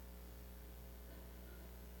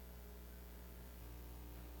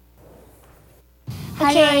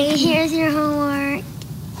Okay, here's your homework.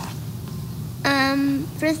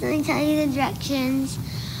 First let me tell you the directions.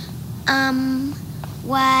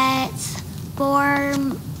 What's 4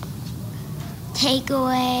 take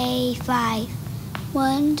away 5?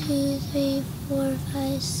 1, 2, 3, 4,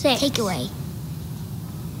 5, 6. Take away.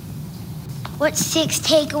 What's 6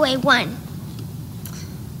 take away 1?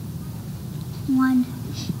 1.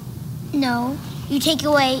 No, you take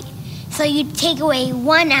away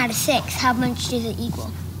 1 out of 6. How much does it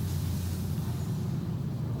equal?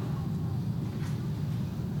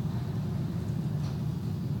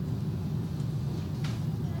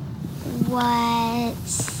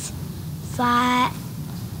 What's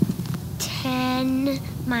 10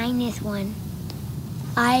 minus 1?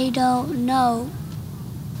 I don't know.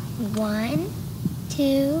 1,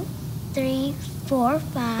 2, 3, 4,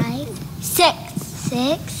 5, 6.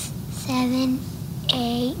 6, 7,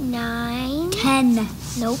 8, 9, 10.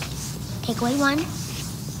 Nope. Take away 1. How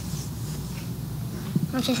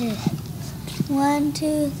much is this? 1,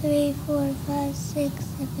 2, 3, 4, 5, 6,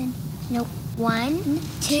 7. Nope. 1,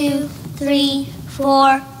 2, 3,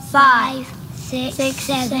 4, 5, 6,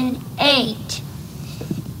 7, 8.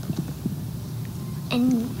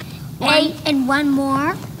 And one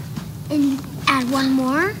more. And add 1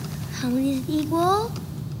 more. How many does it equal?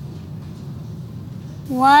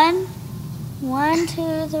 1,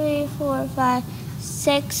 2, 3, 4, 5,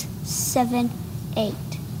 6, 7, 8.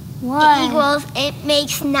 1. It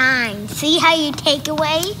makes 9. See how you take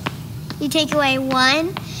away? You take away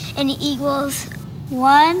 1 and it equals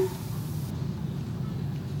 1.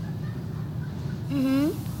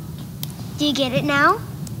 Do you get it now?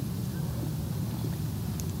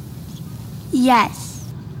 Yes.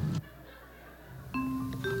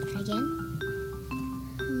 Try again.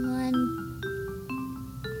 1.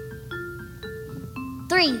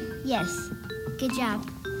 3. Yes. Good job.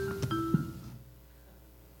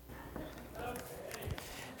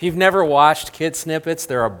 If you've never watched Kid Snippets,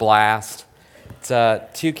 they're a blast. It's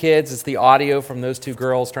 2 kids. It's the audio from those 2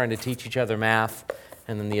 girls trying to teach each other math,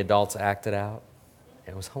 and then the adults act it out.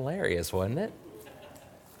 It was hilarious, wasn't it?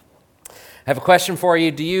 I have a question for you.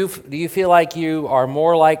 Do you feel like you are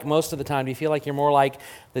more like, most of the time, do you feel like you're more like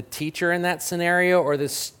the teacher in that scenario or the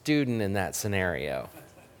student in that scenario?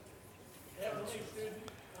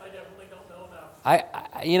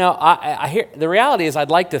 I hear the reality is I'd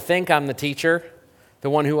like to think I'm the teacher, the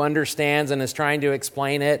one who understands and is trying to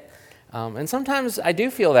explain it. And sometimes I do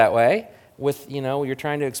feel that way with, you're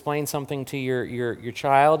trying to explain something to your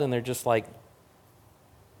child and they're just like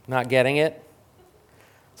not getting it.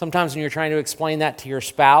 Sometimes when you're trying to explain that to your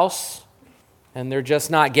spouse and they're just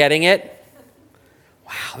not getting it.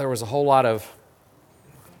 Wow, there was a whole lot of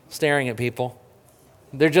staring at people.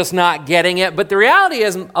 They're just not getting it. But the reality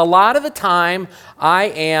is, a lot of the time, I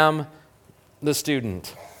am the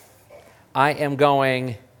student. I am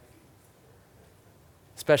going,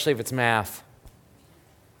 especially if it's math.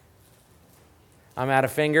 I'm out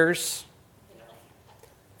of fingers.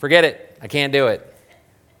 Forget it. I can't do it.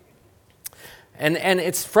 And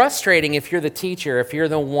it's frustrating if you're the teacher, if you're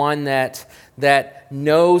the one that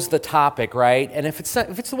knows the topic, right? And if it's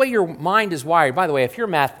the way your mind is wired. By the way, if you're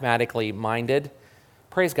mathematically minded,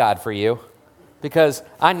 praise God for you, because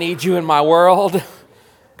I need you in my world,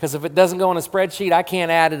 because if it doesn't go on a spreadsheet, I can't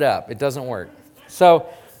add it up. It doesn't work. So,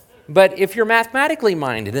 but if you're mathematically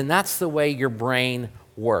minded, and that's the way your brain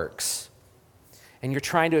works, and you're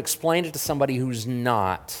trying to explain it to somebody who's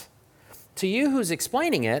not, to you who's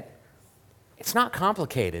explaining it, it's not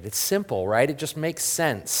complicated. It's simple, right? It just makes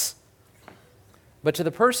sense. But to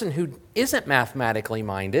the person who isn't mathematically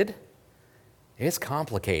minded, it's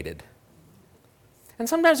complicated. And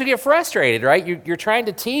sometimes you get frustrated, right? You're trying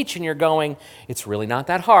to teach and you're going, it's really not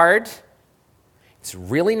that hard. It's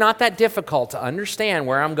really not that difficult to understand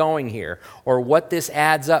where I'm going here or what this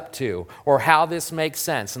adds up to or how this makes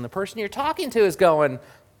sense. And the person you're talking to is going,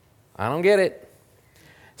 I don't get it.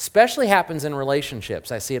 Especially happens in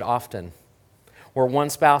relationships. I see it often where one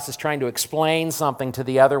spouse is trying to explain something to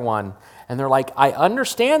the other one and they're like, I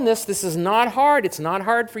understand this. This is not hard. It's not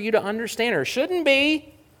hard for you to understand or it shouldn't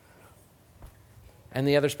be. And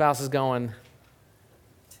the other spouse is going,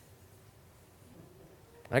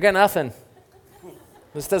 I got nothing.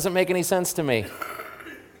 This doesn't make any sense to me.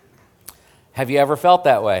 Have you ever felt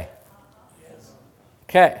that way? Yes.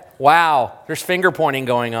 Okay. Wow. There's finger pointing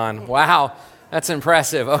going on. Wow. That's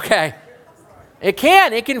impressive. Okay. It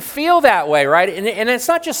can feel that way, right? And it's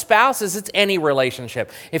not just spouses, it's any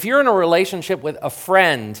relationship. If you're in a relationship with a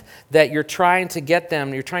friend that you're trying to get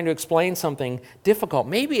them, you're trying to explain something difficult,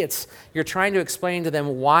 maybe it's you're trying to explain to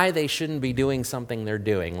them why they shouldn't be doing something they're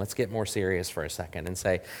doing. Let's get more serious for a second and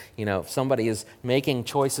say, if somebody is making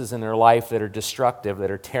choices in their life that are destructive, that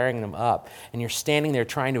are tearing them up, and you're standing there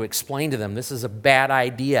trying to explain to them, this is a bad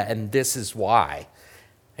idea and this is why.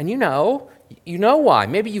 And you know why.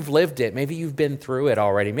 Maybe you've lived it. Maybe you've been through it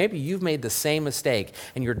already. Maybe you've made the same mistake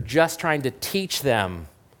and you're just trying to teach them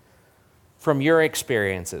from your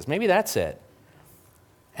experiences. Maybe that's it.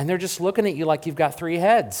 And they're just looking at you like you've got three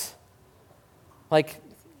heads. Like,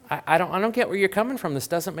 I don't get where you're coming from. This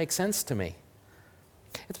doesn't make sense to me.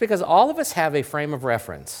 It's because all of us have a frame of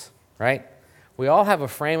reference, right? We all have a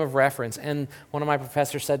frame of reference. And one of my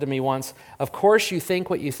professors said to me once, of course you think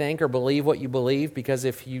what you think or believe what you believe, because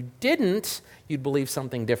if you didn't, you'd believe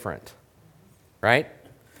something different, right?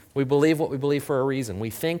 We believe what we believe for a reason. We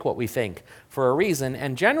think what we think for a reason.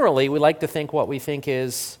 And generally, we like to think what we think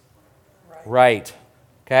is right.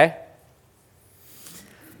 Okay?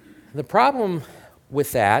 The problem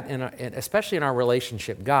with that, and especially in our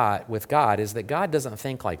relationship with God, is that God doesn't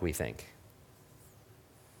think like we think.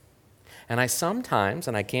 And I sometimes,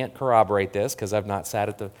 and I can't corroborate this because I've not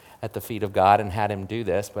sat at the feet of God and had him do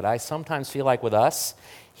this, but I sometimes feel like with us,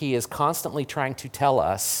 he is constantly trying to tell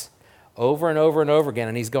us over and over and over again,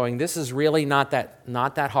 and he's going, this is really not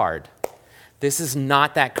that hard. This is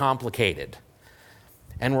not that complicated.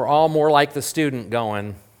 And we're all more like the student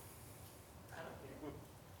going,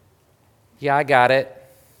 yeah, I got it.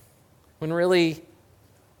 When really,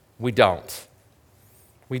 we don't.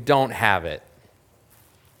 We don't have it.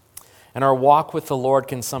 And our walk with the Lord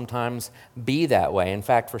can sometimes be that way. In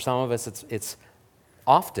fact, for some of us, it's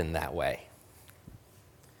often that way.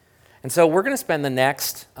 And so we're going to spend the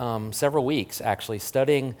next several weeks actually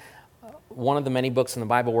studying one of the many books in the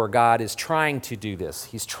Bible where God is trying to do this.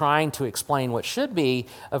 He's trying to explain what should be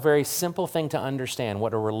a very simple thing to understand,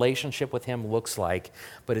 what a relationship with him looks like,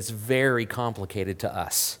 but it's very complicated to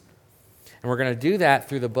us. And we're going to do that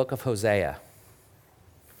through the book of Hosea.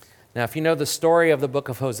 Now, if you know the story of the book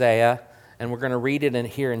of Hosea, and we're going to read it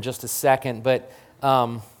here in just a second, but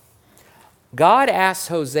God asks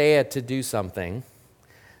Hosea to do something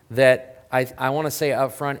that I want to say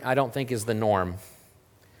up front, I don't think is the norm.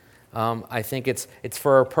 I think it's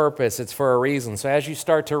for a purpose, it's for a reason. So as you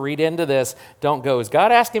start to read into this, don't go, is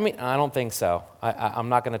God asking me? I don't think so. I'm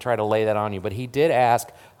not going to try to lay that on you, but he did ask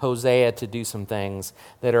Hosea to do some things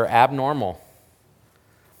that are abnormal.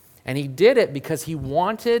 And he did it because he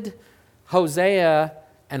wanted Hosea,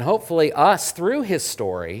 and hopefully us through his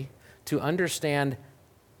story, to understand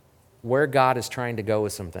where God is trying to go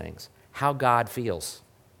with some things, how God feels.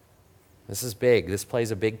 This is big. This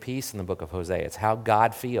plays a big piece in the book of Hosea. It's how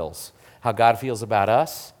God feels about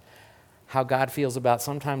us, how God feels about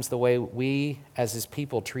sometimes the way we as his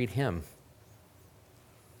people treat him.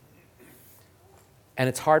 And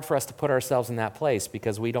it's hard for us to put ourselves in that place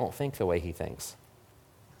because we don't think the way he thinks.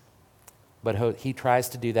 But he tries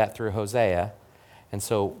to do that through Hosea, and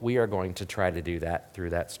so we are going to try to do that through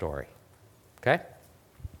that story. Okay?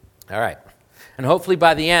 All right. And hopefully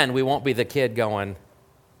by the end, we won't be the kid going,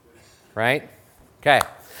 right? Okay.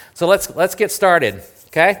 So let's get started,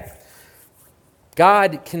 okay?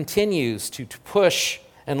 God continues to push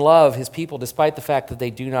and love his people despite the fact that they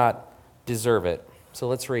do not deserve it. So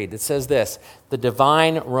let's read. It says this, the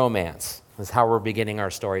divine romance. This is how we're beginning our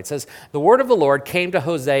story. It says, the word of the Lord came to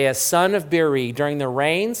Hosea, son of Beeri, during the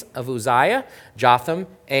reigns of Uzziah, Jotham,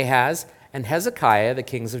 Ahaz, and Hezekiah, the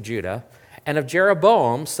kings of Judah, and of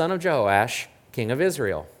Jeroboam, son of Jehoash, king of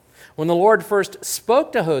Israel. When the Lord first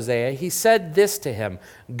spoke to Hosea, he said this to him,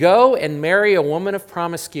 go and marry a woman of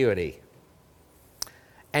promiscuity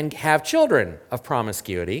and have children of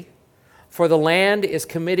promiscuity, for the land is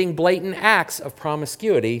committing blatant acts of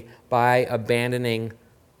promiscuity by abandoning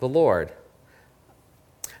the Lord.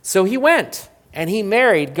 So he went, and he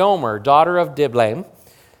married Gomer, daughter of Diblaim,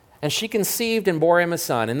 and she conceived and bore him a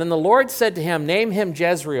son. And then the Lord said to him, name him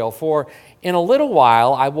Jezreel, for in a little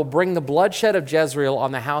while I will bring the bloodshed of Jezreel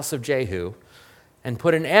on the house of Jehu, and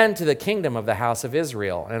put an end to the kingdom of the house of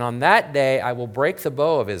Israel. And on that day I will break the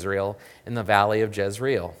bow of Israel in the valley of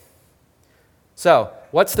Jezreel. So,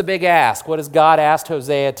 what's the big ask? What has God asked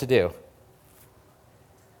Hosea to do?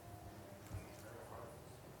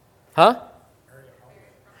 Huh?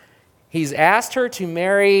 He's asked her to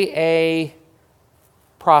marry a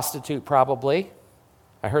prostitute, probably.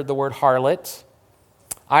 I heard the word harlot.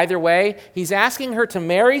 Either way, he's asking her to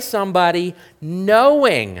marry somebody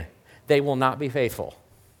knowing they will not be faithful.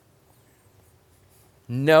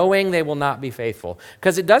 knowing they will not be faithful.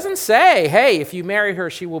 Because it doesn't say, hey, if you marry her,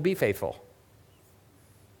 she will be faithful.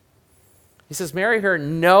 He says, marry her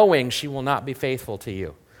knowing she will not be faithful to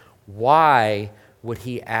you. Why would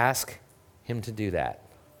he ask him to do that?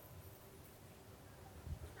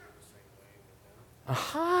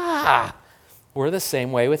 Aha! We're the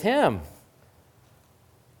same way with him.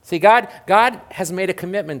 See, God has made a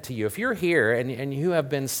commitment to you. If you're here and you have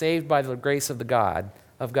been saved by the grace of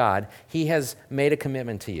God, he has made a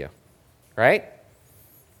commitment to you, right?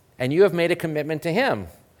 And you have made a commitment to him.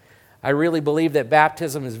 I really believe that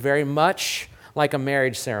baptism is very much like a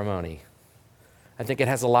marriage ceremony. I think it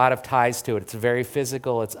has a lot of ties to it. It's very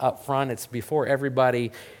physical. It's up front. It's before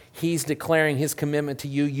everybody. He's declaring his commitment to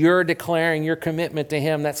you. You're declaring your commitment to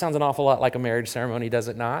him. That sounds an awful lot like a marriage ceremony, does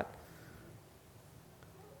it not?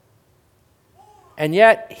 And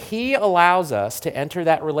yet, he allows us to enter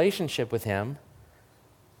that relationship with him,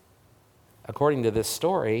 according to this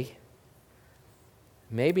story,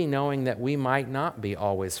 maybe knowing that we might not be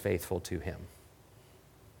always faithful to him.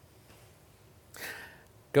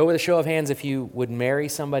 Go with a show of hands if you would marry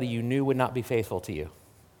somebody you knew would not be faithful to you.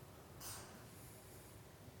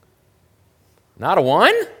 Not a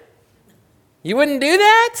one? You wouldn't do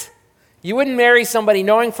that? You wouldn't marry somebody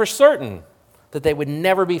knowing for certain that they would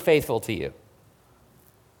never be faithful to you.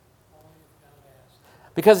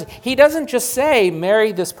 Because he doesn't just say,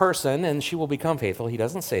 marry this person and she will become faithful. He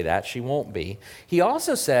doesn't say that. She won't be. He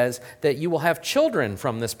also says that you will have children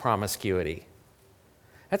from this promiscuity.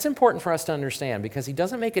 That's important for us to understand because he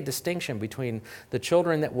doesn't make a distinction between the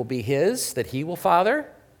children that will be his, that he will father,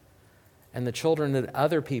 and the children that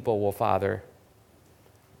other people will father.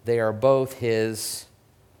 They are both his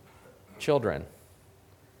children.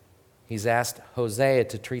 He's asked Hosea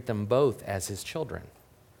to treat them both as his children.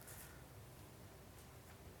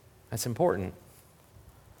 That's important.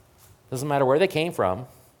 Doesn't matter where they came from,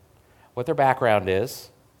 what their background is.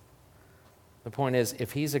 The point is,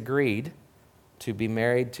 if he's agreed to be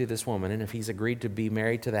married to this woman, and if he's agreed to be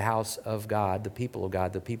married to the house of God, the people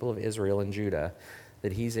of Israel and Judah,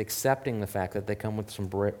 that he's accepting the fact that they come with some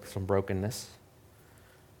brokenness,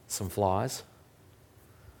 some flaws,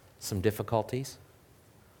 some difficulties.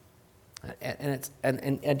 And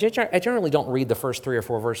I generally don't read the first 3 or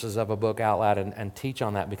 4 verses of a book out loud and teach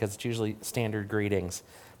on that because it's usually standard greetings.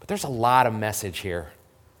 But there's a lot of message here.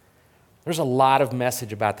 There's a lot of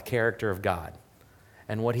message about the character of God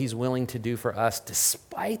and what he's willing to do for us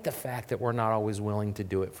despite the fact that we're not always willing to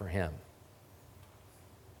do it for him.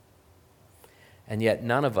 And yet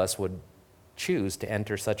none of us would choose to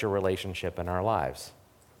enter such a relationship in our lives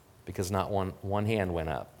because not one hand went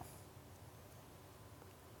up.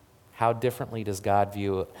 How differently does God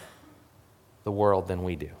view the world than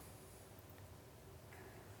we do?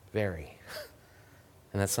 Very.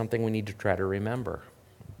 And that's something we need to try to remember.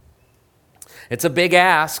 It's a big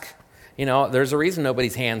ask. You know, there's a reason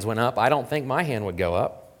nobody's hands went up. I don't think my hand would go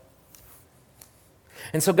up.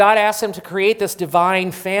 And so God asked him to create this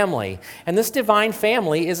divine family. And this divine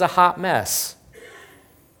family is a hot mess.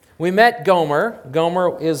 We met Gomer.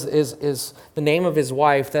 Gomer is the name of his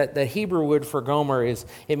wife. That Hebrew word for Gomer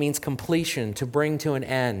it means completion, to bring to an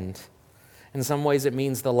end. In some ways it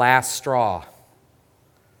means the last straw.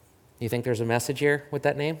 You think there's a message here with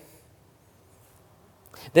that name?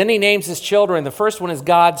 Then he names his children. The first one is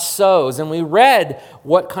God sows. And we read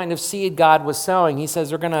what kind of seed God was sowing. He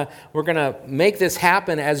says, we're gonna make this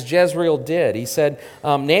happen as Jezreel did. He said,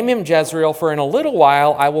 name him Jezreel, for in a little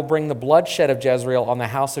while I will bring the bloodshed of Jezreel on the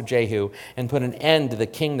house of Jehu and put an end to the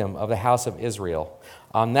kingdom of the house of Israel.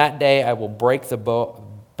 On that day I will break the bow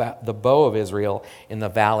of Israel in the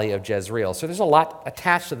valley of Jezreel. So there's a lot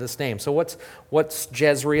attached to this name. So what's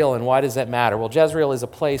Jezreel and why does that matter? Well, Jezreel is a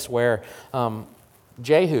place where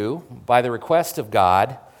Jehu, by the request of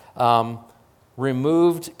God,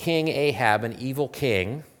 removed King Ahab, an evil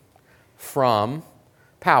king, from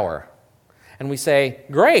power. And we say,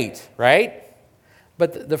 great, right?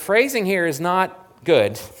 But the phrasing here is not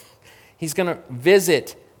good. He's going to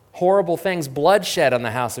visit horrible things, bloodshed on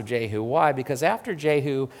the house of Jehu. Why? Because after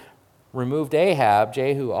Jehu removed Ahab,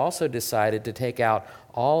 Jehu also decided to take out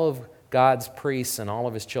all of God's priests and all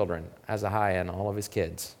of his children, Ahaziah and all of his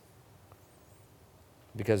kids.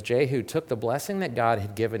 Because Jehu took the blessing that God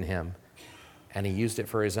had given him and he used it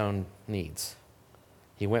for his own needs.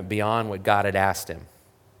 He went beyond what God had asked him.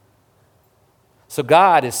 So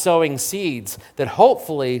God is sowing seeds that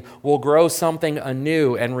hopefully will grow something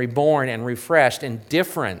anew and reborn and refreshed and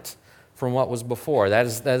different from what was before. That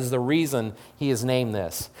is the reason he has named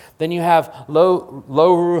this. Then you have Lo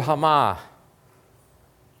Ruhamah,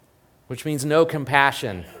 which means no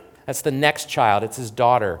compassion. That's the next child. It's his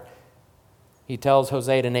daughter. He tells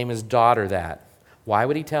Hosea to name his daughter that. Why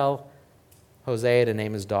would he tell Hosea to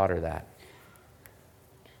name his daughter that?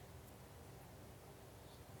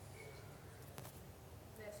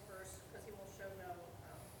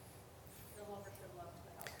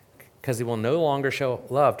 Because he will no longer show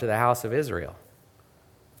love to the house of Israel.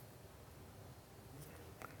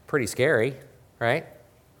 Pretty scary, right?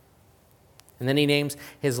 And then he names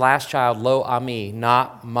his last child Lo Ami,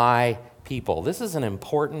 not my people. This is an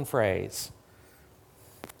important phrase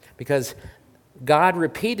because God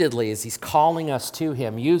repeatedly, as he's calling us to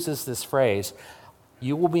him, uses this phrase,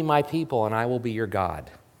 you will be my people and I will be your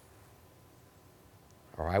God.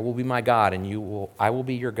 Or I will be my God and I will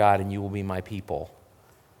be your God and you will be my people.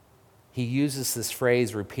 He uses this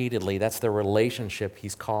phrase repeatedly. That's the relationship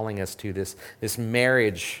he's calling us to, this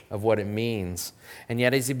marriage of what it means. And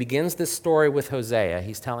yet as he begins this story with Hosea,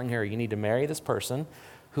 he's telling her, you need to marry this person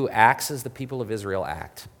who acts as the people of Israel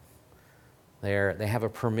act. They have a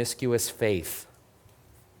promiscuous faith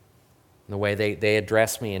in the way they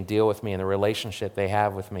address me and deal with me and the relationship they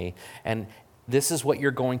have with me. And this is what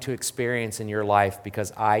you're going to experience in your life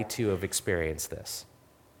because I too have experienced this.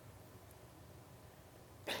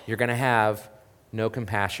 You're going to have no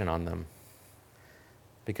compassion on them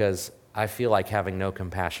because I feel like having no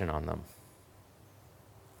compassion on them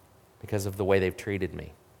because of the way they've treated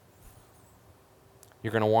me.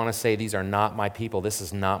 You're going to want to say, these are not my people. This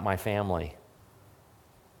is not my family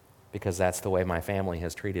because that's the way my family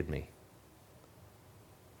has treated me.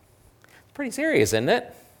 It's pretty serious, isn't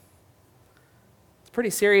it? It's pretty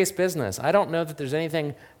serious business. I don't know that there's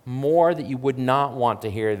anything more that you would not want to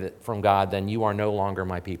hear from God than you are no longer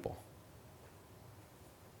my people.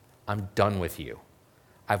 I'm done with you.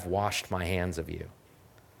 I've washed my hands of you.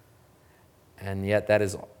 And yet that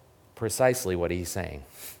is precisely what he's saying.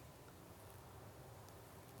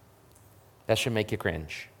 That should make you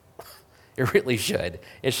cringe. It really should.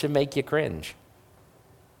 It should make you cringe.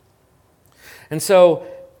 And so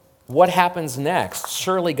what happens next?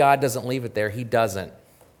 Surely God doesn't leave it there. He doesn't.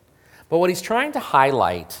 But what he's trying to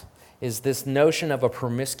highlight is this notion of a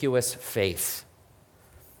promiscuous faith.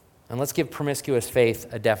 And let's give promiscuous faith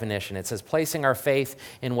a definition. It says placing our faith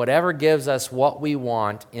in whatever gives us what we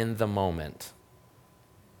want in the moment.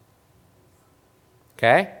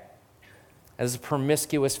 Okay? That is a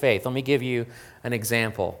promiscuous faith. Let me give you an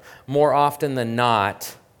example. More often than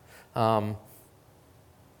not, when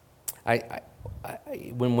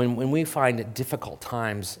we find difficult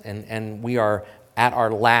times and we are at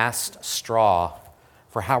our last straw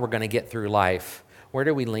for how we're going to get through life, where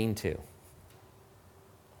do we lean to?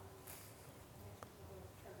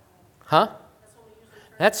 Huh?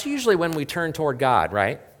 That's usually when we turn toward God,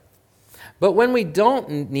 right? But when we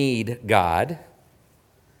don't need God,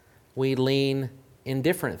 we lean in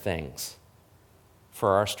different things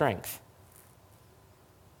for our strength.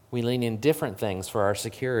 We lean in different things for our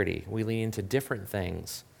security. We lean into different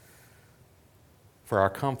things for our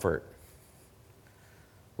comfort.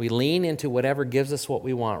 We lean into whatever gives us what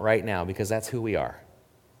we want right now because that's who we are.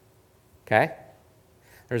 Okay?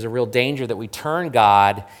 There's a real danger that we turn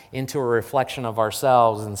God into a reflection of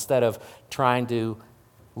ourselves instead of trying to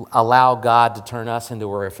allow God to turn us into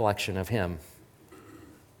a reflection of him.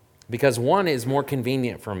 Because one is more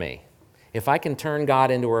convenient for me. If I can turn God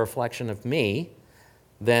into a reflection of me,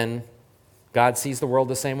 then God sees the world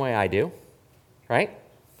the same way I do, right?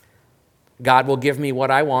 God will give me what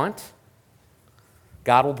I want.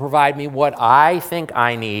 God will provide me what I think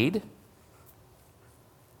I need.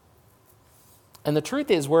 And the truth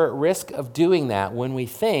is, we're at risk of doing that when we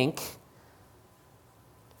think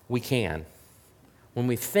we can. When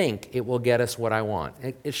we think it will get us what I want.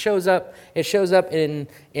 It shows up in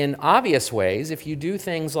obvious ways. If you do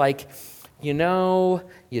things like,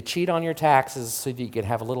 you cheat on your taxes so that you could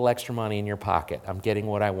have a little extra money in your pocket. I'm getting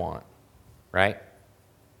what I want, right?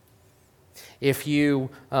 If you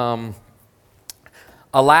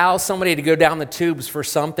allow somebody to go down the tubes for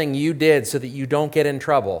something you did so that you don't get in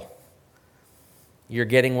trouble, you're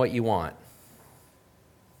getting what you want.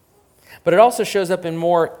 But it also shows up in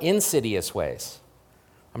more insidious ways.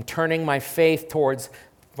 I'm turning my faith towards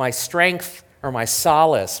my strength or my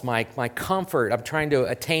solace, my comfort. I'm trying to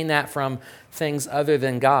attain that from things other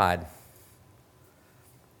than God.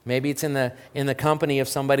 Maybe it's in the company of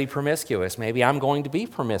somebody promiscuous. Maybe I'm going to be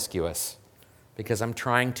promiscuous because I'm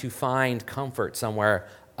trying to find comfort somewhere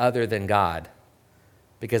other than God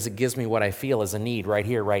because it gives me what I feel is a need right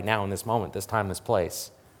here, right now, in this moment, this time, this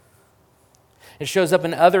place. It shows up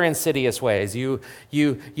in other insidious ways. You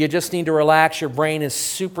just need to relax. Your brain is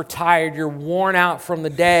super tired. You're worn out from the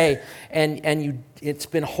day, and it's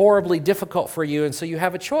been horribly difficult for you, and so you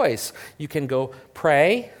have a choice. You can go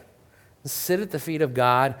pray Sit at the feet of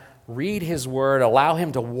God, read his word, allow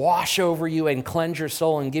him to wash over you and cleanse your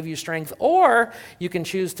soul and give you strength. Or you can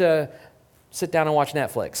choose to sit down and watch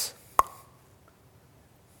Netflix.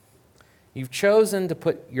 You've chosen to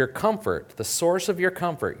put your comfort, the source of your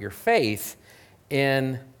comfort, your faith,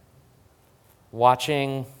 in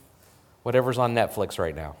watching whatever's on Netflix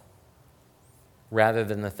right now, rather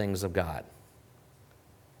than the things of God.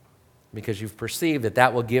 Because you've perceived that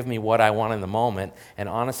that will give me what I want in the moment, and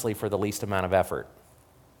honestly, for the least amount of effort.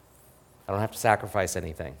 I don't have to sacrifice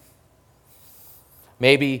anything.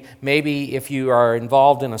 Maybe if you are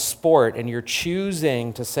involved in a sport and you're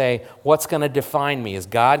choosing to say, what's going to define me? Is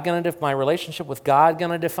God going to my relationship with God going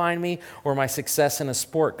to define me, or my success in a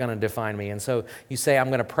sport going to define me? And so you say, I'm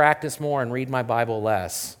going to practice more and read my Bible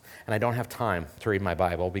less, and I don't have time to read my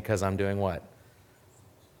Bible because I'm doing what?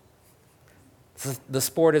 The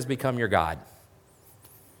sport has become your God.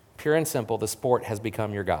 Pure and simple, the sport has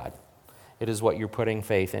become your God. It is what you're putting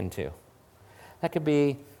faith into. That could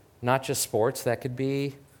be not just sports, that could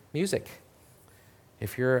be music.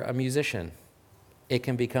 If you're a musician, it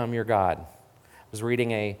can become your God. I was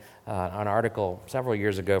reading an article several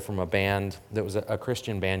years ago from a band that was a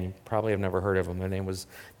Christian band. You probably have never heard of them. Their name was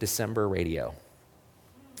December Radio.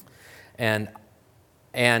 And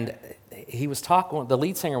he was talking, the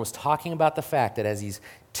lead singer was talking about the fact that as he's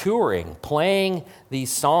touring, playing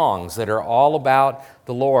these songs that are all about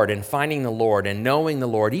the Lord and finding the Lord and knowing the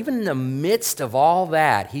Lord, even in the midst of all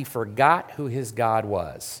that, he forgot who his God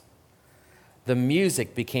was. The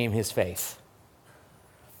music became his faith,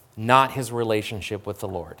 not his relationship with the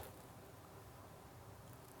Lord.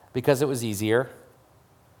 Because it was easier,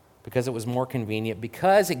 because it was more convenient,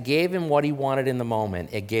 because it gave him what he wanted in the moment.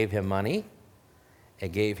 It gave him money.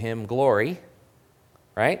 It gave him glory,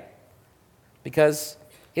 right? Because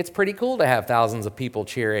it's pretty cool to have thousands of people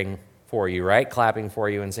cheering for you, right? Clapping for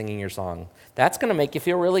you and singing your song. That's going to make you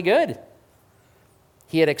feel really good.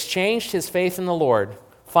 He had exchanged his faith in the Lord,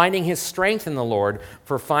 finding his strength in the Lord,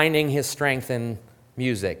 for finding his strength in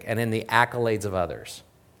music and in the accolades of others.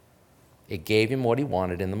 It gave him what he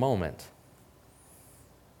wanted in the moment.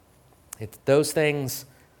 Those things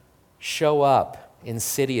show up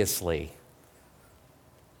insidiously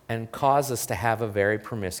and cause us to have a very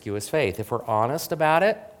promiscuous faith. If we're honest about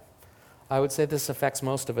it, I would say this affects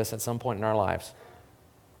most of us at some point in our lives.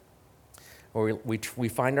 Where we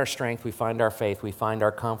find our strength, we find our faith, we find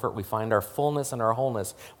our comfort, we find our fullness and our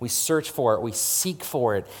wholeness. We search for it, we seek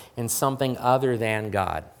for it in something other than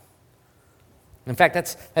God. In fact,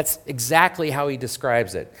 that's exactly how he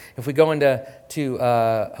describes it. If we go into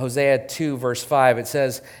Hosea 2, verse 5, it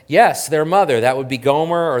says, yes, their mother, that would be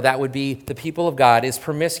Gomer, or that would be the people of God, is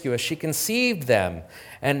promiscuous. She conceived them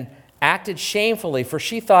and acted shamefully, for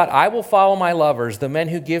she thought, I will follow my lovers, the men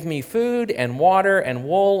who give me food and water and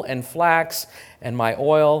wool and flax and my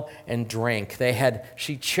oil and drink.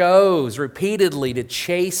 She chose repeatedly to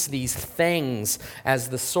chase these things as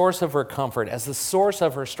the source of her comfort, as the source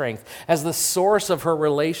of her strength, as the source of her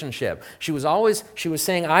relationship. She was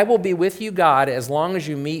saying, I will be with you, God, as long as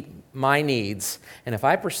you meet my needs. And if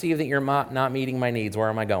I perceive that you're not meeting my needs, where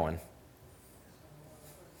am I going?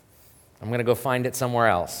 I'm going to go find it somewhere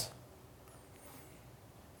else.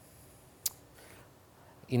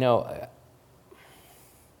 You know,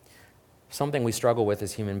 something we struggle with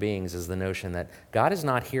as human beings is the notion that God is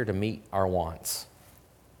not here to meet our wants.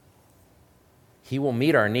 He will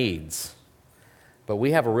meet our needs, but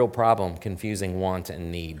we have a real problem confusing want and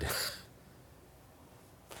need.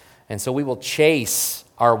 And so we will chase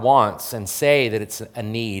our wants and say that it's a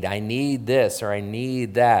need. I need this, or I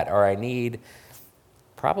need that, or I need...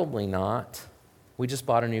 Probably not. We just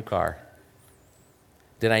bought a new car.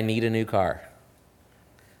 Did I need a new car?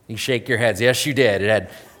 You shake your heads. Yes, you did. It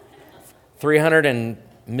had 300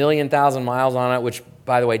 million miles on it, which,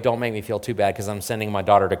 by the way, don't make me feel too bad because I'm sending my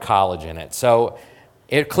daughter to college in it. So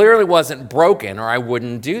it clearly wasn't broken, or I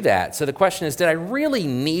wouldn't do that. So the question is, did I really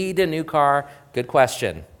need a new car? Good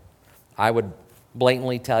question. I would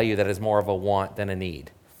blatantly tell you that it's more of a want than a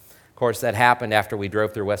need. Of course, that happened after we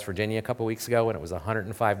drove through West Virginia a couple weeks ago when it was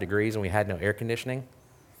 105 degrees and we had no air conditioning.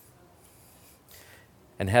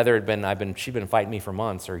 And Heather she'd been fighting me for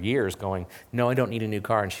months or years going, no, I don't need a new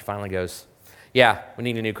car. And she finally goes, yeah, we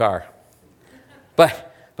need a new car.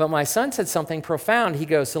 But my son said something profound. He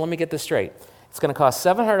goes, so let me get this straight. It's going to cost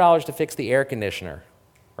 $700 to fix the air conditioner,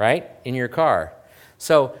 right, in your car.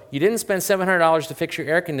 So you didn't spend $700 to fix your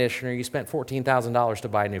air conditioner. You spent $14,000 to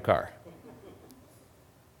buy a new car.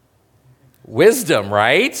 Wisdom,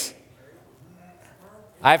 right?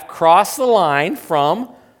 I've crossed the line from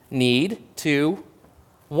need to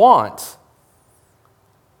want.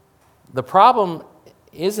 The problem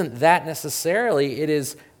isn't that necessarily. It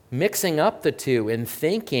is mixing up the two and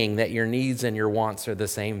thinking that your needs and your wants are the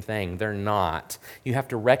same thing. They're not. You have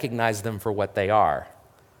to recognize them for what they are.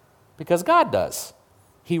 Because God does.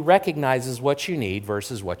 He recognizes what you need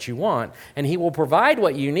versus what you want. And He will provide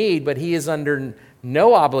what you need, but He is under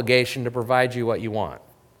no obligation to provide you what you want.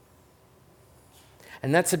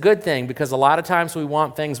 And that's a good thing, because a lot of times we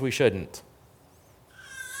want things we shouldn't.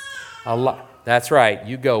 That's right.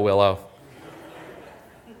 You go, Willow.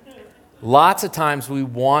 Lots of times we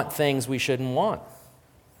want things we shouldn't want.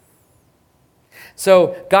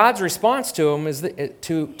 So God's response to him is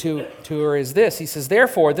to her is this. He says,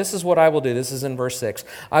 "Therefore, this is what I will do." This is in verse 6.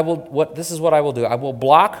 This is what I will do. I will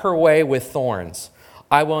block her way with thorns.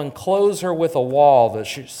 I will enclose her with a wall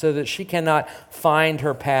so that she cannot find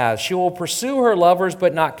her path. She will pursue her lovers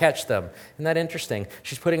but not catch them. Isn't that interesting?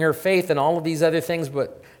 She's putting her faith in all of these other things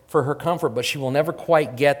but for her comfort, but she will never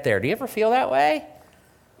quite get there. Do you ever feel that way?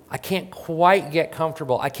 I can't quite get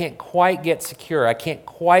comfortable. I can't quite get secure. I can't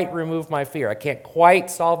quite remove my fear. I can't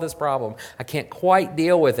quite solve this problem. I can't quite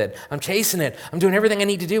deal with it. I'm chasing it. I'm doing everything I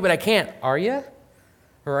need to do, but I can't. Are you?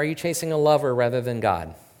 Or are you chasing a lover rather than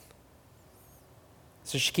God?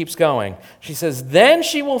 So she keeps going. She says, "Then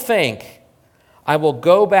she will think, I will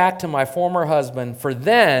go back to my former husband, for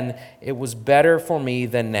then it was better for me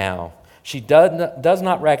than now." She does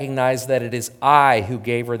not recognize that it is I who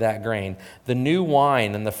gave her that grain, the new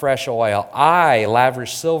wine and the fresh oil. I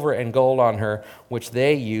lavished silver and gold on her, which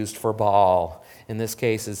they used for Baal. In this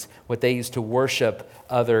case, it's what they used to worship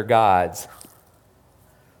other gods.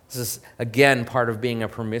 This is, again, part of being a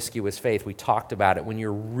promiscuous faith. We talked about it. When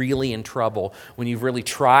you're really in trouble, when you've really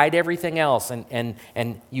tried everything else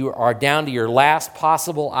and you are down to your last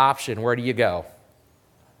possible option, where do you go?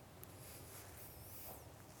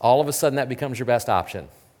 All of a sudden, that becomes your best option.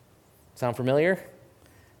 Sound familiar?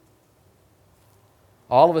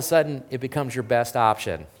 All of a sudden, it becomes your best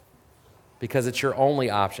option because it's your only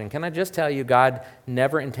option. Can I just tell you, God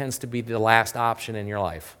never intends to be the last option in your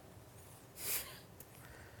life.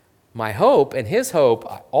 My hope, and His hope,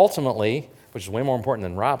 ultimately, which is way more important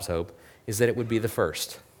than Rob's hope, is that it would be the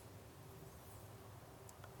first.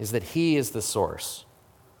 Is that He is the source.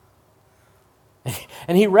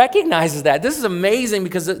 And He recognizes that. This is amazing,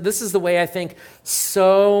 because this is the way I think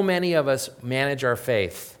so many of us manage our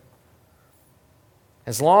faith.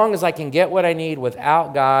 As long as I can get what I need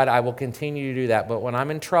without God, I will continue to do that. But when I'm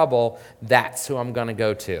in trouble, that's who I'm going to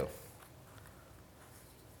go to.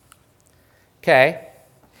 Okay,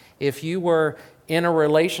 if you were in a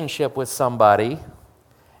relationship with somebody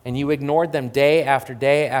and you ignored them day after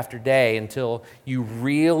day after day until you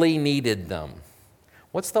really needed them,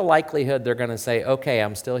 what's the likelihood they're going to say, "Okay,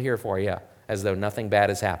 I'm still here for you," as though nothing bad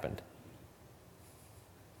has happened?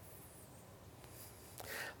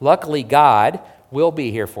 Luckily, God will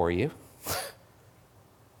be here for you.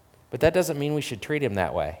 But that doesn't mean we should treat Him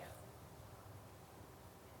that way.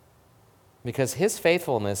 Because His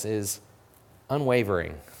faithfulness is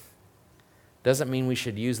unwavering. Doesn't mean we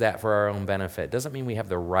should use that for our own benefit. Doesn't mean we have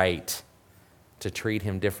the right to treat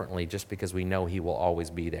Him differently just because we know He will always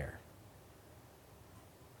be there.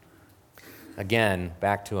 Again,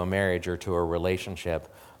 back to a marriage or to a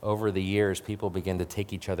relationship, over the years, people begin to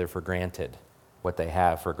take each other for granted, what they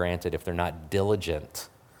have for granted, if they're not diligent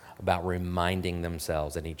about reminding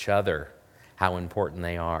themselves and each other how important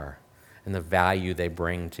they are and the value they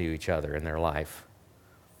bring to each other in their life.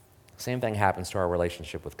 Same thing happens to our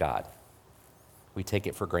relationship with God. We take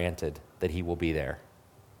it for granted that He will be there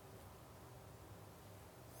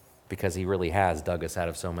because He really has dug us out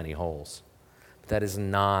of so many holes. But that is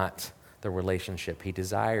not the relationship He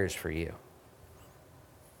desires for you.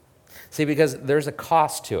 See, because there's a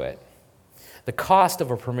cost to it. The cost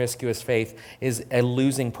of a promiscuous faith is a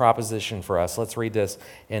losing proposition for us. Let's read this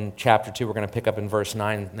in chapter 2. We're going to pick up in verse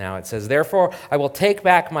 9 now. It says, "Therefore I will take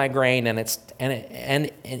back my grain in its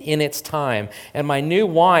time, and my new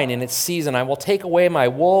wine in its season. I will take away my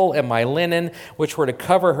wool and my linen, which were to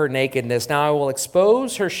cover her nakedness. Now I will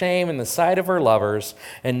expose her shame in the sight of her lovers,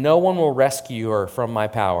 and no one will rescue her from my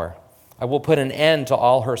power. I will put an end to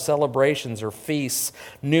all her celebrations, her feasts,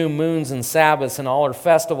 new moons and Sabbaths, and all her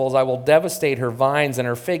festivals. I will devastate her vines and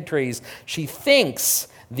her fig trees. She thinks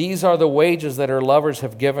these are the wages that her lovers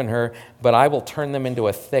have given her, but I will turn them into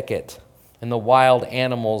a thicket, and the wild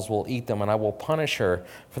animals will eat them, and I will punish her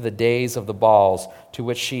for the days of the Baals to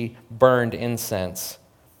which she burned incense.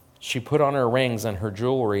 She put on her rings and her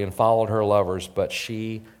jewelry and followed her lovers, but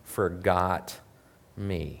she forgot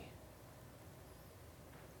me."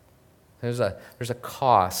 There's a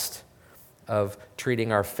cost of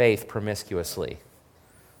treating our faith promiscuously,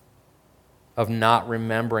 of not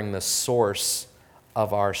remembering the source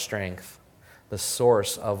of our strength, the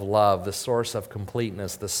source of love, the source of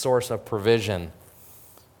completeness, the source of provision.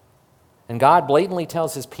 And God blatantly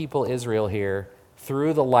tells his people Israel here,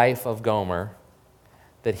 through the life of Gomer,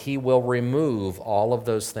 that he will remove all of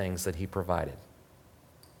those things that he provided.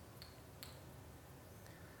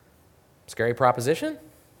 Scary proposition?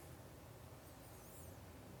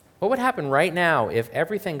 What would happen right now if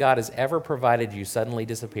everything God has ever provided you suddenly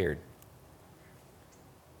disappeared?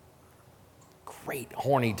 Great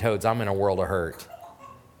horny toads, I'm in a world of hurt.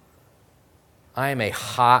 I am a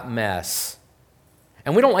hot mess.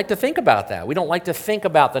 And we don't like to think about that. We don't like to think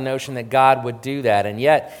about the notion that God would do that. And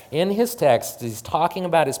yet, in his text, he's talking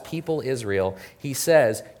about his people Israel. He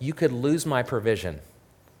says, you could lose my provision.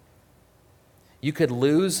 You could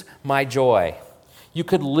lose my joy. You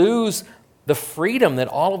could lose the freedom that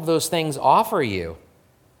all of those things offer you.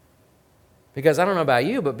 Because I don't know about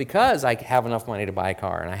you, but because I have enough money to buy a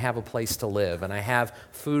car, and I have a place to live, and I have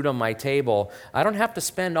food on my table, I don't have to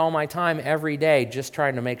spend all my time every day just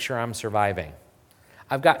trying to make sure I'm surviving.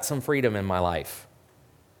 I've got some freedom in my life.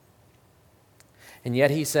 And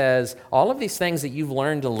yet he says, all of these things that you've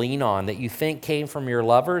learned to lean on, that you think came from your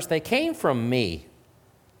lovers, they came from me.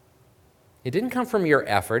 It didn't come from your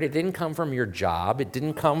effort. It didn't come from your job. It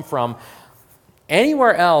didn't come from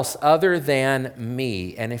anywhere else other than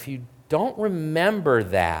me. And if you don't remember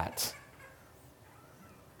that,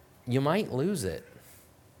 you might lose it.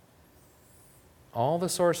 All the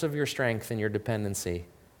source of your strength and your dependency.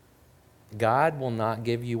 God will not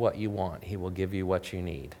give you what you want. He will give you what you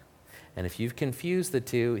need. And if you've confused the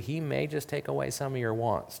two, he may just take away some of your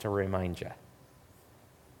wants to remind you.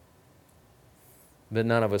 But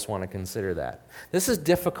none of us want to consider that. This is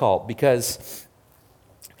difficult because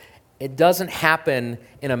it doesn't happen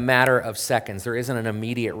in a matter of seconds. There isn't an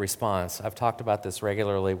immediate response. I've talked about this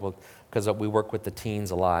regularly because we work with the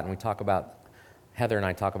teens a lot, and we talk about, Heather and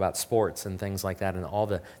I talk about sports and things like that and all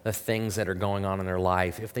the things that are going on in their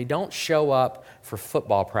life. If they don't show up for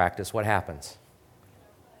football practice, what happens?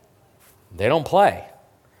 They don't play.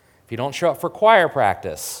 If you don't show up for choir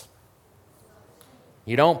practice,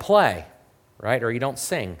 you don't play, right? Or you don't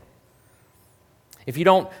sing. If you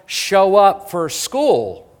don't show up for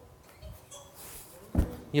school,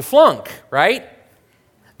 you flunk, right?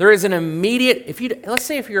 There is an immediate, let's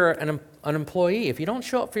say if you're an employee, if you don't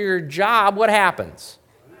show up for your job, what happens?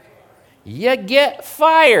 You get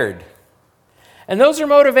fired. And those are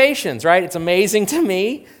motivations, right? It's amazing to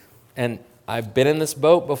me, and I've been in this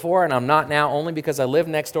boat before, and I'm not now only because I live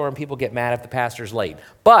next door and people get mad if the pastor's late.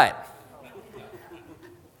 But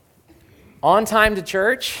on time to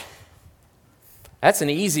church, that's an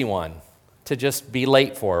easy one to just be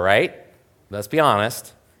late for, right? Let's be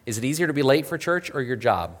honest. Is it easier to be late for church or your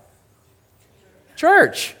job?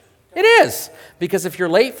 Church. It is. Because if you're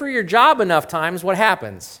late for your job enough times, what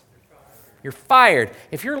happens? You're fired.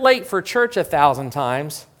 If you're late for church 1,000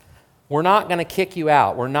 times, we're not going to kick you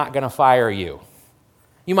out. We're not going to fire you.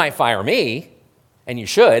 You might fire me, and you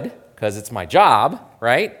should, because it's my job,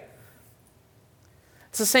 right?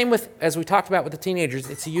 It's the same with, as we talked about with the teenagers,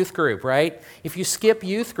 it's a youth group, right? If you skip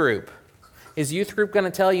youth group, is youth group going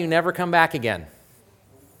to tell you never come back again?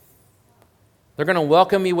 They're going to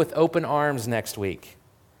welcome you with open arms next week,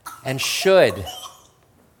 and should.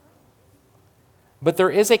 But there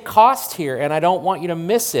is a cost here, and I don't want you to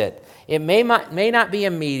miss it. It may not be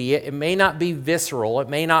immediate. It may not be visceral. It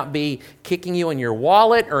may not be kicking you in your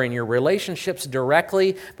wallet or in your relationships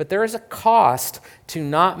directly, but there is a cost to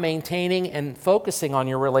not maintaining and focusing on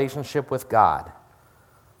your relationship with God.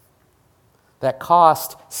 That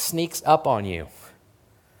cost sneaks up on you.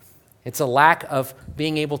 It's a lack of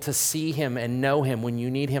being able to see him and know him when you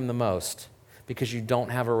need him the most because you don't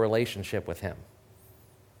have a relationship with him.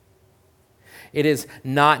 It is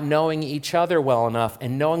not knowing each other well enough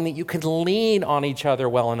and knowing that you can lean on each other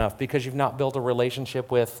well enough because you've not built a relationship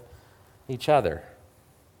with each other.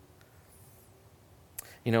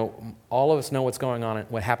 You know, all of us know what's going on,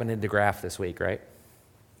 what happened in DeGraff this week, right?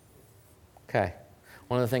 Okay.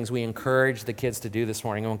 One of the things we encourage the kids to do this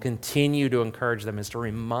morning, and we'll continue to encourage them, is to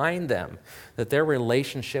remind them that their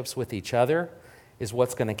relationships with each other is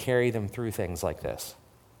what's going to carry them through things like this.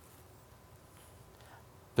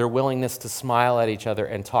 Their willingness to smile at each other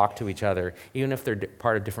and talk to each other, even if they're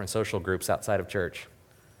part of different social groups outside of church,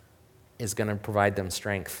 is going to provide them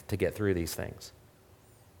strength to get through these things.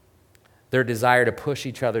 Their desire to push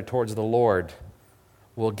each other towards the Lord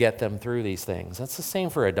will get them through these things. That's the same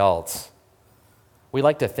for adults. We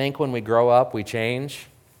like to think when we grow up, we change.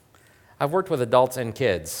 I've worked with adults and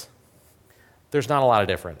kids. There's not a lot of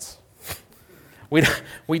difference.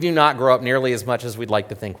 We do not grow up nearly as much as we'd like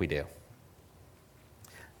to think we do.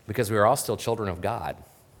 because we are all still children of God.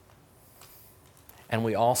 And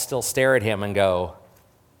we all still stare at him and go,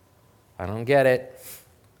 I don't get it.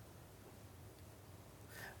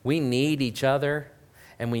 We need each other,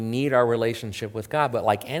 and we need our relationship with God. But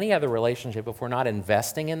like any other relationship, if we're not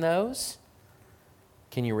investing in those,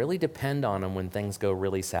 can you really depend on them when things go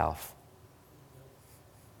really south?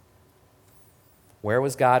 Where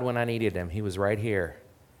was God when I needed him? He was right here.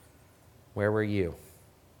 Where were you?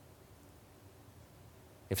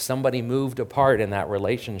 If somebody moved apart in that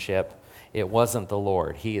relationship, it wasn't the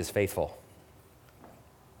Lord. He is faithful.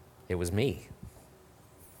 It was me,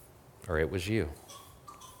 or it was you.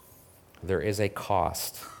 There is a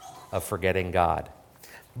cost of forgetting God.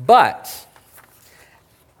 But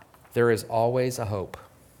there is always a hope.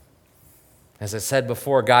 As I said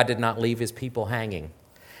before, God did not leave his people hanging.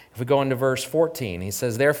 If we go into verse 14, he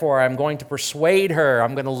says, therefore, I'm going to persuade her.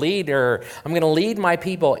 I'm going to lead her. I'm going to lead my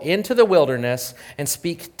people into the wilderness and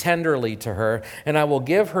speak tenderly to her. And I will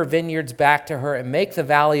give her vineyards back to her and make the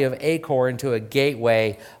valley of Achor into a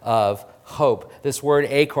gateway of hope. This word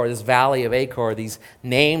Achor, this valley of Achor, these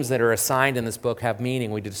names that are assigned in this book have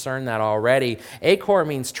meaning. We discern that already. Achor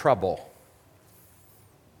means trouble.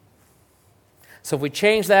 So if we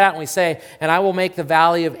change that and we say, and I will make the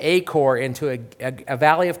valley of Achor into a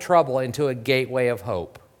valley of trouble into a gateway of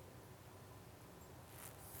hope.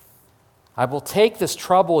 I will take this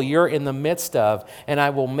trouble you're in the midst of and I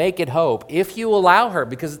will make it hope if you allow her.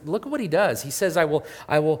 Because look at what he does. He says, I'm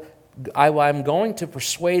going to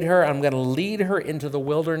persuade her. I'm going to lead her into the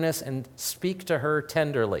wilderness and speak to her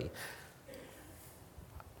tenderly.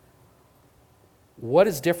 What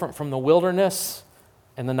is different from the wilderness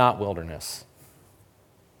and the not wilderness?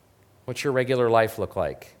 What's your regular life look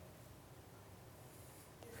like?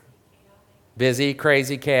 Busy,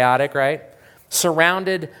 crazy, chaotic, right?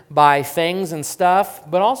 Surrounded by things and stuff,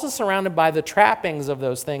 but also surrounded by the trappings of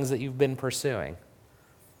those things that you've been pursuing.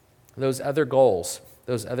 Those other goals,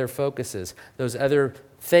 those other focuses, those other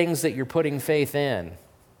things that you're putting faith in.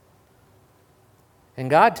 And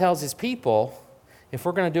God tells his people, if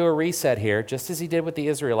we're going to do a reset here, just as he did with the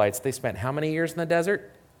Israelites, they spent how many years in the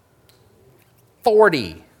desert?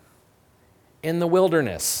 40. In the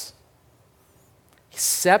wilderness. He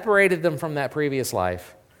separated them from that previous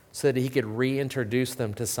life so that he could reintroduce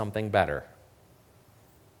them to something better.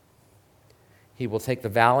 He will take the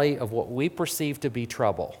valley of what we perceive to be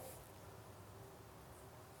trouble.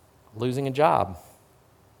 Losing a job.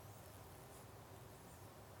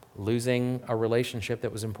 Losing a relationship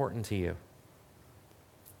that was important to you.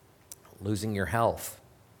 Losing your health.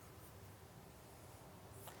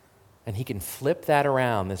 And he can flip that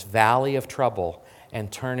around, this valley of trouble,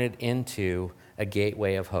 and turn it into a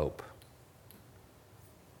gateway of hope.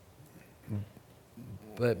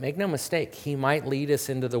 But make no mistake, he might lead us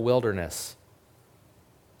into the wilderness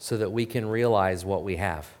so that we can realize what we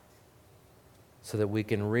have, so that we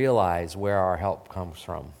can realize where our help comes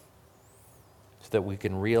from, so that we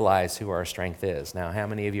can realize who our strength is. Now, how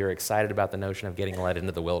many of you are excited about the notion of getting led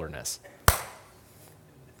into the wilderness?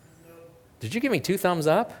 Did you give me 2 thumbs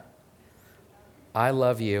up? I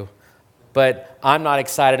love you, but I'm not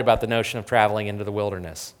excited about the notion of traveling into the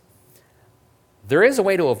wilderness. There is a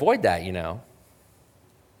way to avoid that, you know.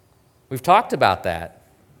 We've talked about that.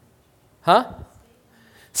 Huh?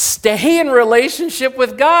 Stay in relationship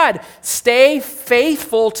with God. Stay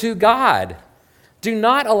faithful to God. Do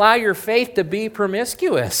not allow your faith to be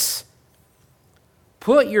promiscuous.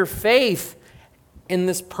 Put your faith in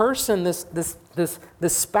this person, this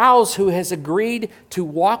spouse who has agreed to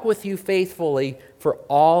walk with you faithfully for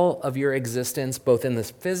all of your existence, both in this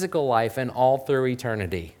physical life and all through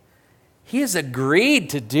eternity. He has agreed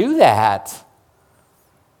to do that.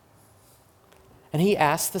 And he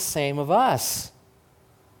asks the same of us.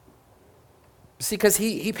 See, because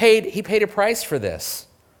he paid a price for this.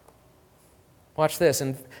 Watch this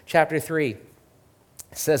in chapter 3.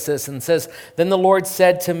 It says this and says, then the Lord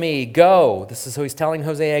said to me, go. This is so he's telling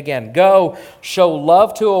Hosea again. Go, show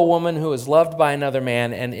love to a woman who is loved by another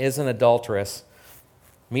man and is an adulteress.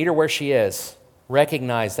 Meet her where she is.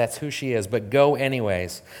 Recognize that's who she is, but go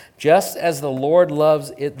anyways. Just as the Lord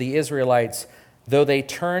loves the Israelites, though they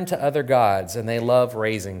turn to other gods and they love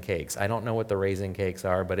raisin cakes. I don't know what the raisin cakes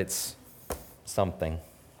are, but it's something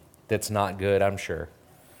that's not good, I'm sure.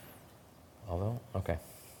 Although, okay.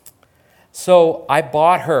 So I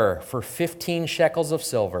bought her for 15 shekels of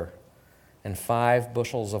silver and 5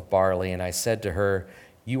 bushels of barley, and I said to her,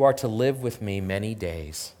 you are to live with me many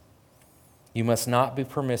days. You must not be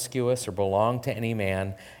promiscuous or belong to any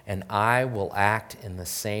man, and I will act in the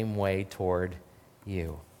same way toward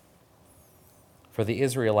you. For the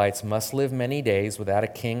Israelites must live many days without a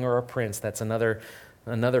king or a prince. That's another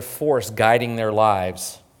another force guiding their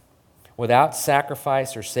lives. Without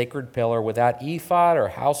sacrifice or sacred pillar, without ephod or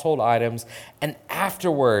household items, and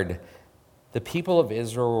afterward the people of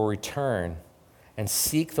Israel will return and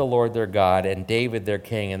seek the Lord their God and David their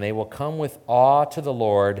king, and they will come with awe to the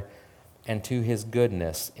Lord and to his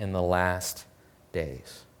goodness in the last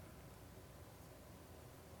days.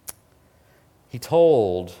 He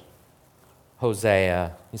told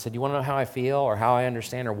Hosea, he said, you want to know how I feel or how I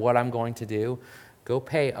understand or what I'm going to do? Go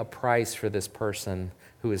pay a price for this person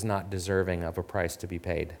who is not deserving of a price to be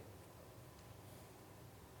paid.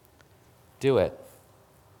 Do it.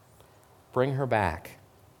 Bring her back.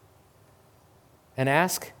 And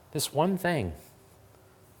ask this one thing.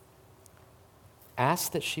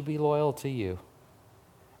 Ask that she be loyal to you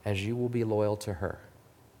as you will be loyal to her.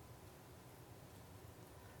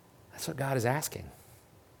 That's what God is asking.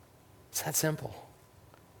 It's that simple.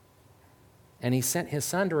 And he sent his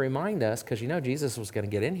son to remind us, because Jesus was going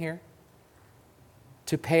to get in here,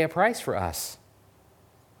 to pay a price for us.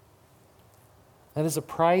 That is a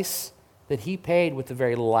price that he paid with the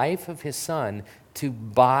very life of his son to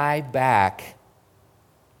buy back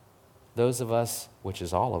those of us, which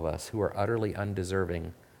is all of us, who are utterly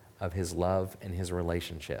undeserving of his love and his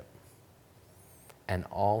relationship. And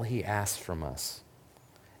all he asks from us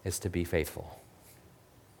is to be faithful.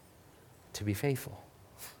 To be faithful.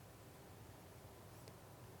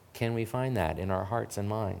 Can we find that in our hearts and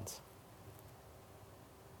minds?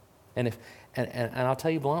 And I'll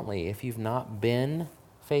tell you bluntly, if you've not been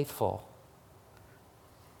faithful,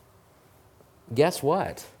 guess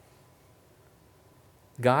what?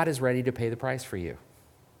 God is ready to pay the price for you.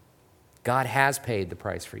 God has paid the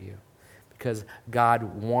price for you because God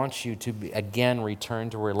wants you to again return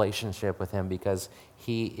to relationship with him because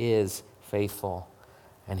he is faithful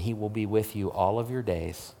and he will be with you all of your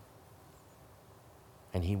days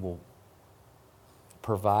and he will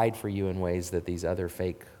provide for you in ways that these other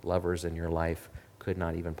fake lovers in your life could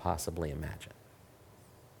not even possibly imagine.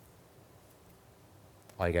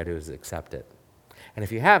 All you got to do is accept it. And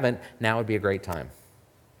if you haven't, now would be a great time.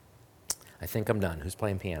 I think I'm done. Who's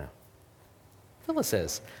playing piano? Phyllis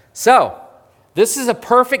is. So, this is a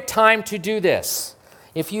perfect time to do this.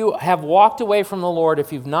 If you have walked away from the Lord,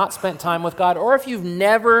 if you've not spent time with God, or if you've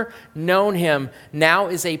never known him, now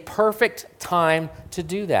is a perfect time to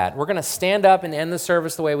do that. We're going to stand up and end the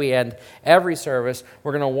service the way we end every service.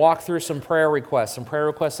 We're going to walk through some prayer requests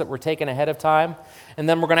that were taken ahead of time. And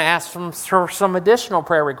then we're going to ask for some additional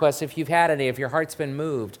prayer requests if you've had any, if your heart's been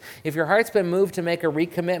moved. If your heart's been moved to make a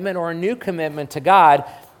recommitment or a new commitment to God,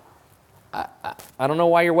 I don't know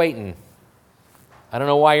why you're waiting. I don't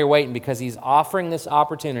know why you're waiting, because he's offering this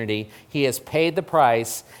opportunity. He has paid the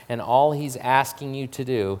price, and all he's asking you to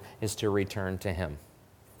do is to return to him.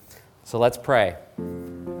 So let's pray.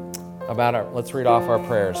 Let's read off our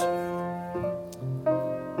prayers.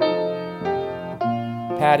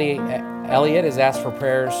 Patty Elliott has asked for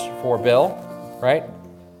prayers for Bill, right?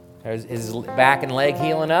 Is his back and leg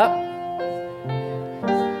healing up?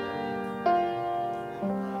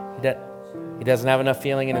 He doesn't have enough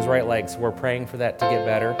feeling in his right leg, so we're praying for that to get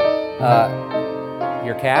better.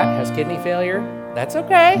 Your cat has kidney failure. That's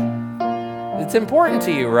okay. It's important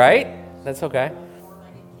to you, right? That's okay.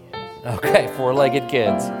 Okay, 4-legged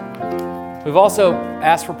kids. We've also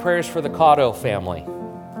asked for prayers for the Cotto family.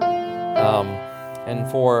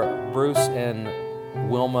 And for Bruce and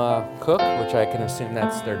Wilma Cook, which I can assume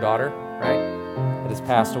that's their daughter, right? That has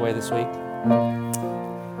passed away this week.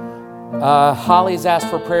 Holly's asked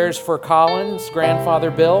for prayers for Colin's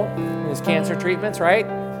grandfather Bill, his cancer treatments, right?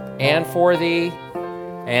 And for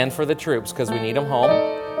the troops, because we need them home.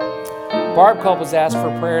 Barb Culp has asked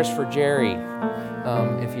for prayers for Jerry.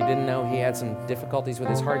 If you didn't know, he had some difficulties with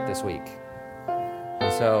his heart this week.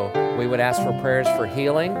 And so we would ask for prayers for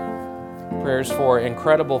healing, prayers for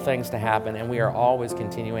incredible things to happen, and we are always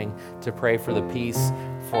continuing to pray for the peace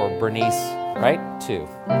for Bernice, right? Too.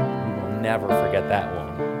 We will never forget that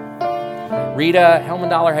woman. Rita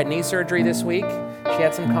Helmandaler had knee surgery this week. She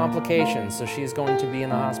had some complications, so she's going to be in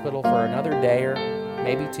the hospital for another day or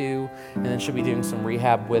maybe 2, and then she'll be doing some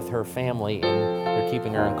rehab with her family, and they're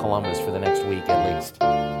keeping her in Columbus for the next week at least.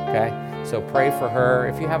 Okay? So pray for her.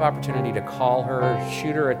 If you have opportunity to call her,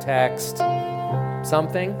 shoot her a text,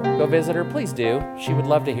 something, go visit her, please do. She would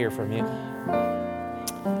love to hear from you.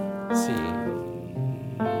 Let's see.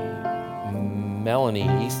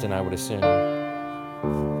 Melanie Easton, I would assume.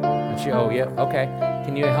 Oh, yeah, okay.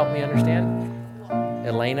 Can you help me understand?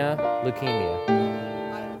 Elena, leukemia.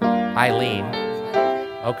 Eileen.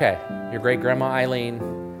 Okay, your great-grandma Eileen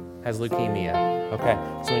has leukemia. Okay,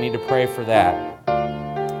 so we need to pray for that.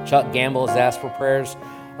 Chuck Gamble has asked for prayers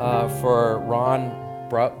for Ron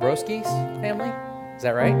Broski's family. Is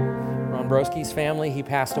that right? Ron Broski's family. He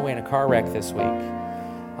passed away in a car wreck this week.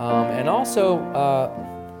 And also,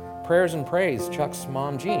 prayers and praise. Chuck's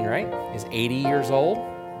mom, Jean, right, is 80 years old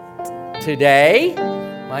today.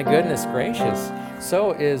 My goodness gracious.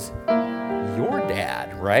 So is your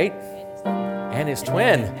dad, right? And his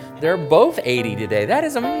twin. They're both 80 today. That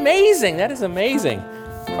is amazing. That is amazing.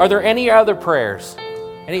 Are there any other prayers?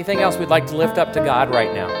 Anything else we'd like to lift up to God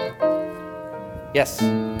right now? Yes. The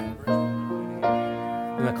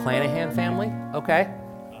McClanahan family? Okay.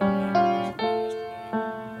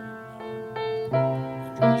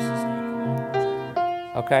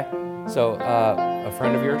 Okay. So a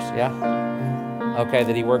friend of yours? Yeah. Okay,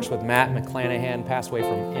 that he works with Matt McClanahan, passed away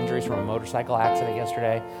from injuries from a motorcycle accident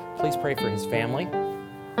yesterday. Please pray for his family.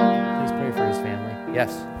 Please pray for his family.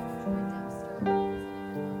 Yes.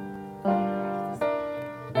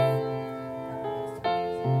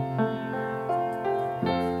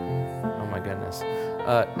 Oh my goodness.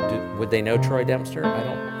 Would they know Troy Dempster? I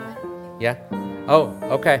don't. Yeah? Oh,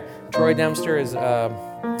 okay. Troy Dempster is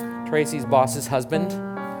Tracy's boss's husband.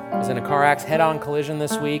 Was in a car accident, head-on collision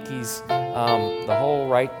this week. He's the whole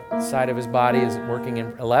right side of his body is working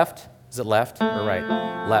in left. Is it left or right?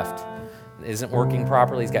 Left. Isn't working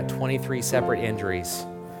properly. He's got 23 separate injuries,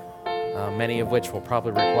 many of which will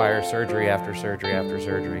probably require surgery after surgery after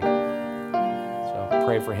surgery. So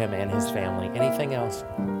pray for him and his family. Anything else?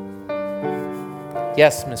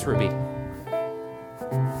 Yes, Miss Ruby.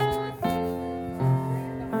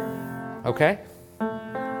 Okay.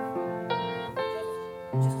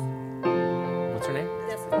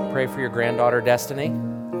 Pray for your granddaughter, Destiny,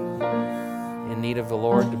 in need of the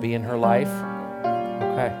Lord to be in her life.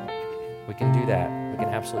 Okay, we can do that. We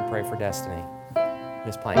can absolutely pray for Destiny.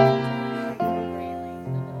 Miss Plank.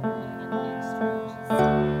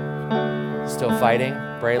 Still fighting.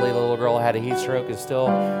 Braylee, the little girl, had a heat stroke. We've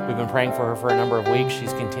been praying for her for a number of weeks.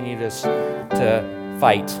 She's continued to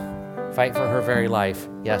fight for her very life.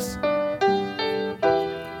 Yes.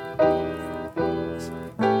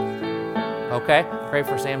 Okay, pray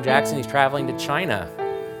for Sam Jackson. He's traveling to China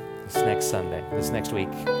this next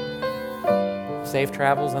week. Safe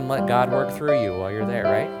travels and let God work through you while you're there,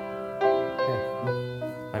 right?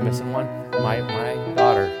 Yeah. Am I missing one? My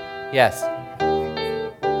daughter. Yes.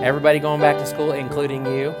 Everybody going back to school, including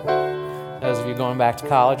you. Those of you going back to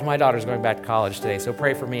college. My daughter's going back to college today, so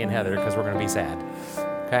pray for me and Heather because we're going to be sad.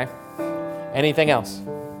 Okay? Anything else?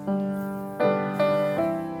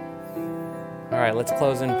 All right, let's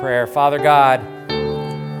close in prayer. Father God,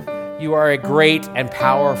 you are a great and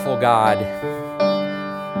powerful God.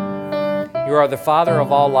 You are the Father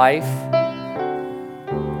of all life.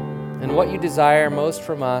 And what you desire most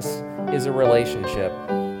from us is a relationship.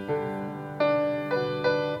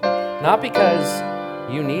 Not because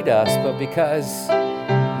you need us, but because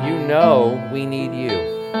you know we need you.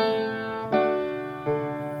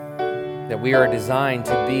 That we are designed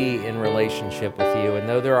to be in relationship with you. And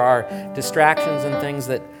though there are distractions and things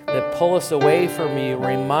that pull us away from you,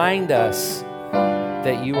 remind us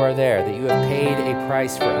that you are there, that you have paid a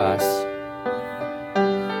price for us,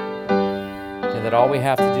 and that all we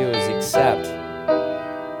have to do is accept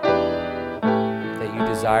that you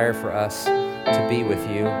desire for us to be with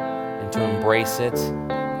you and to embrace it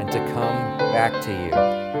and to come back to you.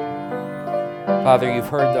 Father, you've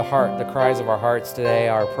heard the cries of our hearts today,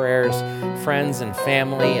 our prayers, friends and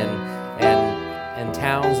family and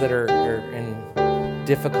towns that are in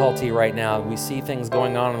difficulty right now. We see things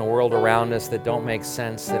going on in the world around us that don't make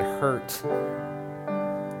sense, that hurt.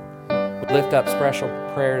 We lift up special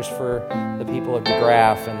prayers for the people of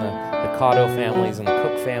DeGraff and the Cotto families and the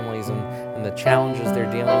Cook families and the challenges they're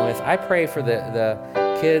dealing with. I pray for the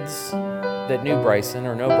kids that knew Bryson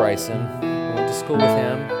or know Bryson, who went to school with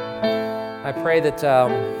him. I pray that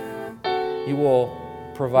you will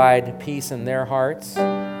provide peace in their hearts.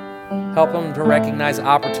 Help them to recognize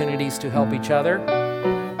opportunities to help each other.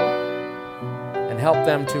 And help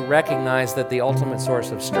them to recognize that the ultimate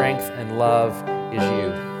source of strength and love is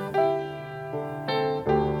you.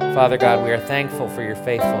 Father God, we are thankful for your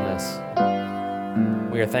faithfulness.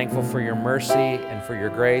 We are thankful for your mercy and for your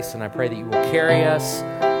grace. And I pray that you will carry us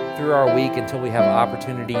through our week until we have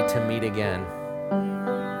opportunity to meet again.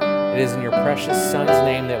 It is in your precious Son's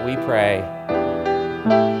name that we pray.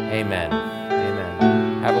 Amen.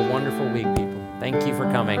 Amen. Have a wonderful week, people. Thank you for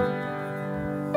coming.